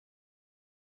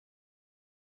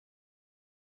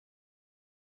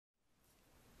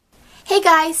Hey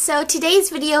guys, so today's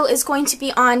video is going to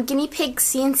be on guinea pig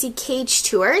CNC cage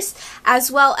tours,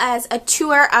 as well as a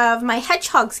tour of my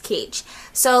hedgehog's cage.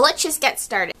 So let's just get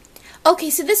started. Okay,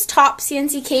 so this top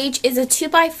CNC cage is a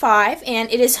 2x5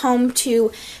 and it is home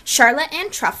to Charlotte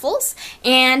and Truffles.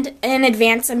 And in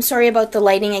advance, I'm sorry about the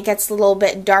lighting, it gets a little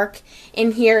bit dark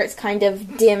in here. It's kind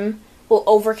of dim, well,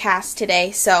 overcast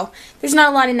today, so there's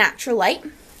not a lot of natural light.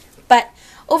 But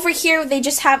over here, they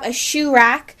just have a shoe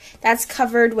rack that's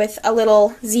covered with a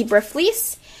little zebra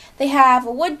fleece. They have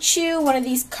a wood shoe, one of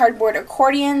these cardboard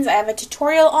accordions I have a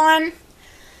tutorial on.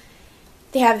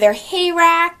 They have their hay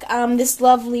rack, this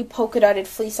lovely polka dotted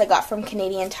fleece I got from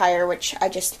Canadian Tire, which I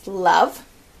just love.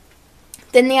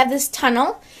 Then they have this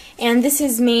tunnel, and this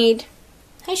is made,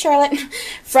 hi Charlotte,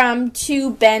 from 2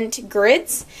 bent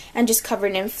grids and just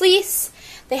covered in fleece.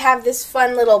 They have this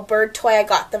fun little bird toy I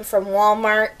got them from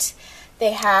Walmart.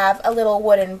 They have a little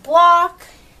wooden block,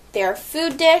 their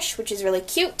food dish, which is really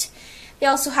cute. They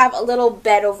also have a little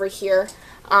bed over here.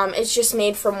 It's just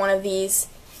made from one of these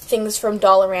things from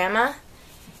Dollarama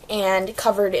and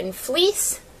covered in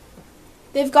fleece.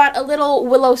 They've got a little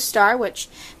willow star, which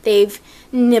they've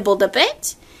nibbled a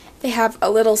bit. They have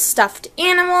a little stuffed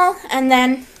animal, and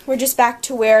then we're just back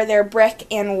to where their brick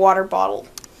and water bottle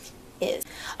is.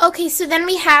 Okay, so then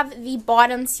we have the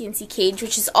bottom CNC cage,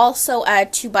 which is also a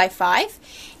 2x5,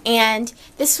 and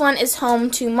this one is home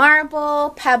to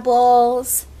Marble,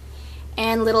 Pebbles,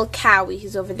 and little Cowie,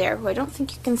 who's over there, who I don't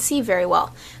think you can see very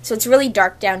well. So it's really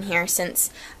dark down here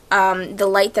since the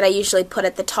light that I usually put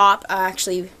at the top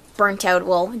actually burnt out.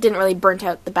 Well, it didn't really burnt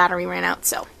out, the battery ran out,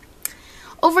 so.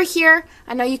 Over here,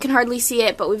 I know you can hardly see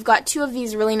it, but we've got 2 of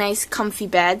these really nice comfy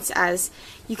beds, as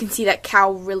you can see that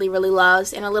Cow really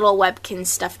loves, and a little Webkinz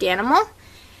stuffed animal.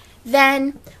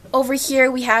 Then over here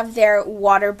we have their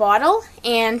water bottle,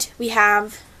 and we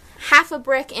have half a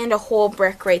brick and a whole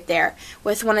brick right there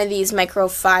with one of these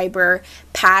microfiber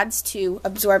pads to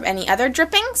absorb any other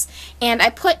drippings. And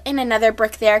I put in another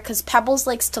brick there because Pebbles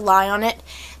likes to lie on it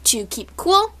to keep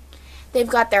cool. They've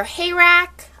got their hay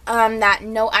rack, that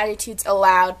no attitudes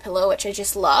allowed pillow, which I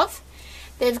just love.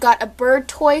 They've got a bird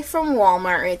toy from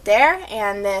Walmart right there,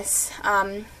 and this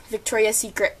Victoria's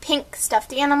Secret pink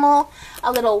stuffed animal,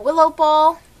 a little willow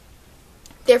ball,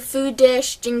 their food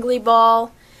dish, jingly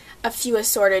ball, a few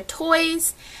assorted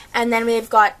toys, and then we've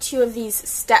got 2 of these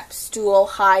step stool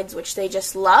hides, which they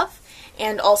just love,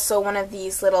 and also one of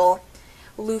these little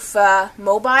loofah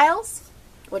mobiles,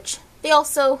 which they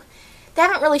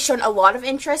haven't really shown a lot of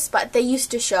interest, but they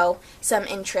used to show some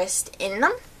interest in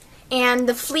them. And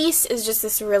the fleece is just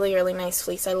this really nice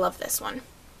fleece. I love this one.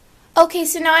 Okay,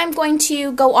 so now I'm going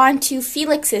to go on to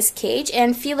Felix's cage,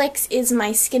 and Felix is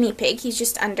my skinny pig. He's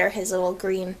just under his little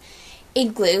green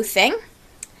igloo thing.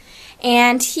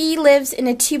 And he lives in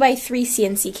a 2x3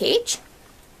 CNC cage.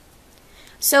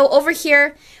 So over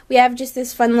here we have just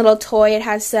this fun little toy. It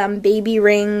has some baby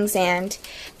rings and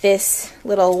this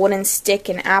little wooden stick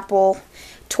and apple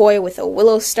toy with a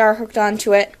willow star hooked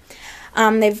onto it.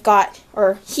 He's got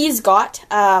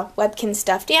a Webkinz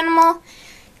stuffed animal,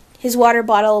 his water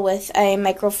bottle with a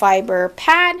microfiber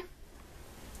pad,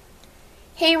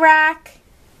 hay rack,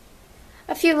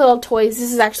 a few little toys.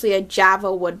 This is actually a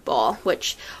Java wood ball,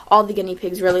 which all the guinea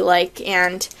pigs really like,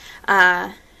 and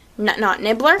Nut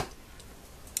Nibbler.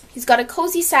 He's got a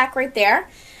cozy sack right there.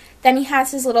 Then he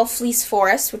has his little fleece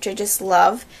forest, which I just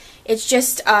love. It's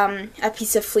just a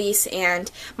piece of fleece,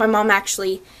 and my mom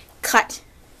actually cut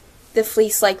the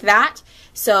fleece like that,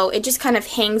 so it just kind of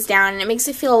hangs down, and it makes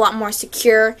it feel a lot more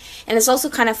secure, and it's also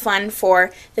kind of fun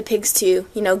for the pigs to,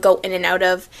 go in and out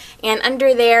of. And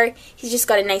under there, he's just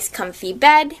got a nice comfy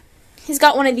bed. He's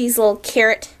got one of these little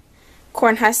carrot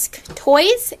corn husk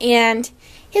toys, and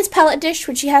his pellet dish,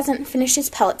 which he hasn't finished his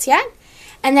pellets yet.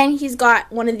 And then he's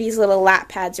got one of these little lap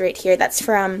pads right here. That's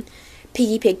from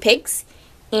Piggy Pig Pigs.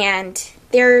 And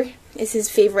there is his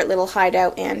favorite little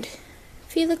hideout. And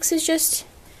Felix is just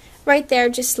right there,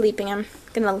 just sleeping. I'm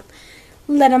going to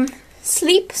let him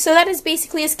sleep. So that is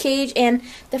basically his cage. And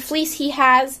the fleece he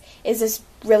has is this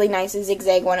really nice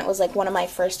zigzag one. It was like one of my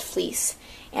first fleece.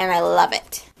 And I love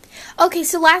it. Okay,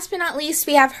 so last but not least,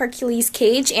 we have Hercules'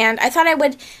 cage, and I thought I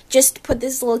would just put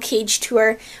this little cage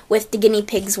tour with the guinea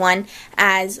pigs one,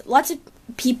 as lots of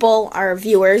people, our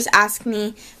viewers, ask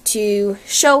me to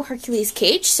show Hercules'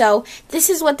 cage. So this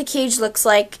is what the cage looks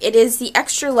like. It is the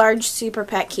extra large Super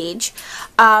Pet cage.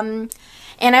 And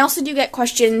I also do get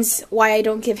questions why I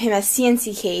don't give him a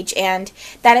CNC cage, and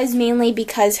that is mainly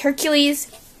because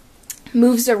Hercules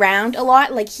moves around a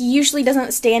lot. Like, he usually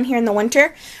doesn't stay in here in the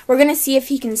winter. We're going to see if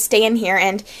he can stay in here,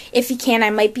 and if he can, I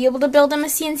might be able to build him a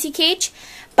CNC cage.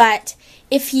 But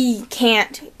if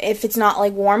it's not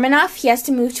like warm enough, he has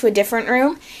to move to a different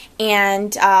room,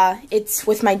 and it's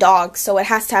with my dog, so it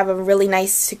has to have a really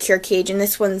nice secure cage, and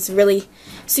this one's really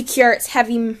secure. It's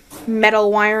heavy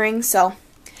metal wiring, so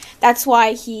that's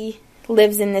why he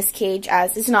lives in this cage,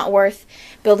 as it's not worth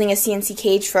building a CNC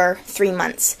cage for 3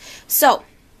 months. So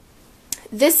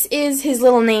this is his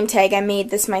little name tag. I made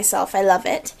this myself. I love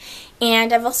it.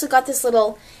 And I've also got this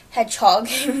little hedgehog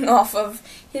hanging off of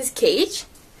his cage.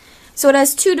 So it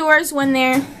has 2 doors, one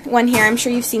there, one here. I'm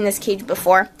sure you've seen this cage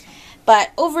before.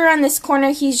 But over on this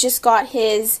corner, he's just got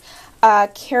his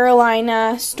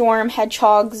Carolina Storm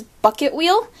Hedgehog's bucket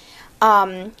wheel.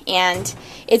 And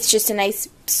it's just a nice,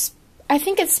 I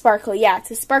think it's sparkly. Yeah,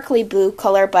 it's a sparkly blue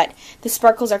color, but the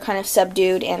sparkles are kind of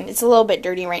subdued, and it's a little bit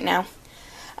dirty right now.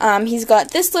 He's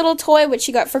got this little toy, which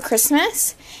he got for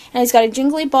Christmas, and he's got a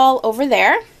jingly ball over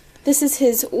there. This is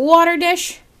his water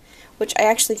dish, which I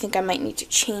actually think I might need to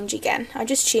change again. I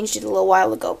just changed it a little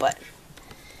while ago, but...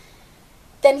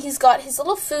 Then he's got his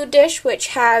little food dish, which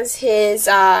has his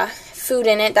food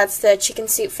in it. That's the chicken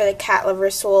soup for the cat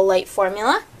liver soul light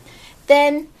formula.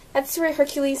 Then that's where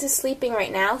Hercules is sleeping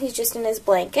right now. He's just in his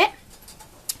blanket.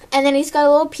 And then he's got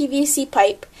a little PVC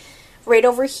pipe right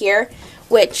over here,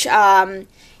 which I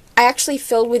actually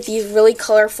filled with these really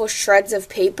colorful shreds of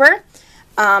paper.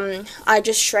 I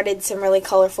just shredded some really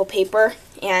colorful paper,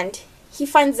 and he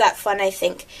finds that fun, I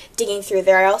think, digging through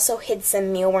there. I also hid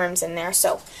some mealworms in there,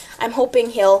 so I'm hoping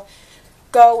he'll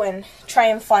go and try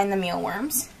and find the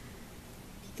mealworms.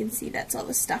 You can see that's all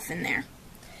the stuff in there.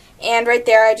 And right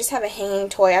there, I just have a hanging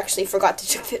toy. I actually forgot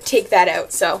to take that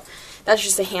out, so that's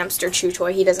just a hamster chew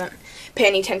toy. He doesn't pay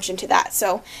any attention to that.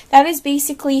 So that is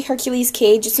basically Hercules'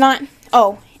 cage. It's not...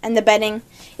 Oh, and the bedding,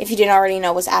 if you didn't already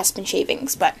know, was aspen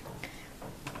shavings, but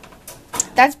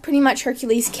that's pretty much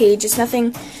Hercules' cage. It's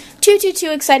nothing too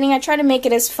exciting. I try to make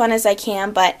it as fun as I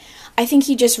can, but I think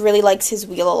he just really likes his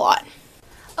wheel a lot.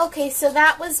 Okay, so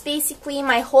that was basically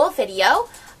my whole video.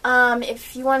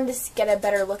 If you wanted to get a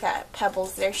better look at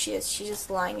Pebbles, there she is. She's just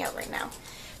lying out right now.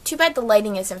 Too bad the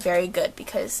lighting isn't very good,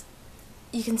 because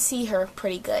you can see her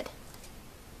pretty good.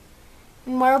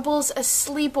 Marble's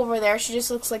asleep over there. She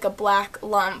just looks like a black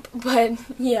lump. But,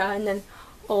 yeah, and then,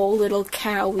 oh, little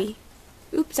Cowie.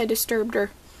 Oops, I disturbed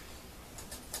her.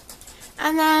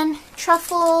 And then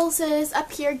Truffles is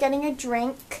up here getting a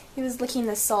drink. He was licking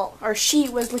the salt, or she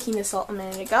was licking the salt a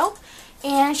minute ago.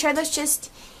 And Charlotte's just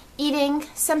eating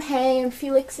some hay, and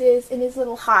Felix is in his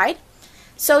little hide.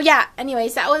 So yeah,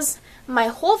 anyways, that was my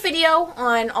whole video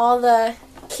on all the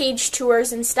cage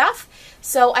tours and stuff.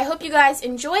 So I hope you guys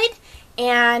enjoyed,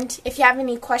 and if you have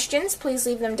any questions, please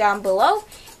leave them down below.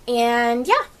 And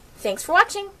yeah, thanks for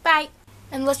watching. Bye.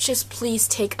 And let's just please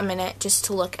take a minute just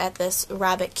to look at this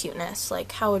rabbit cuteness.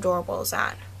 Like, how adorable is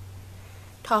that?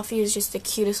 Toffee is just the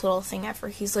cutest little thing ever.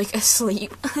 He's like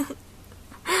asleep.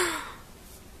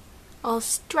 All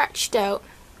stretched out.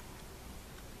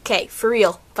 Okay, for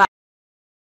real. Bye.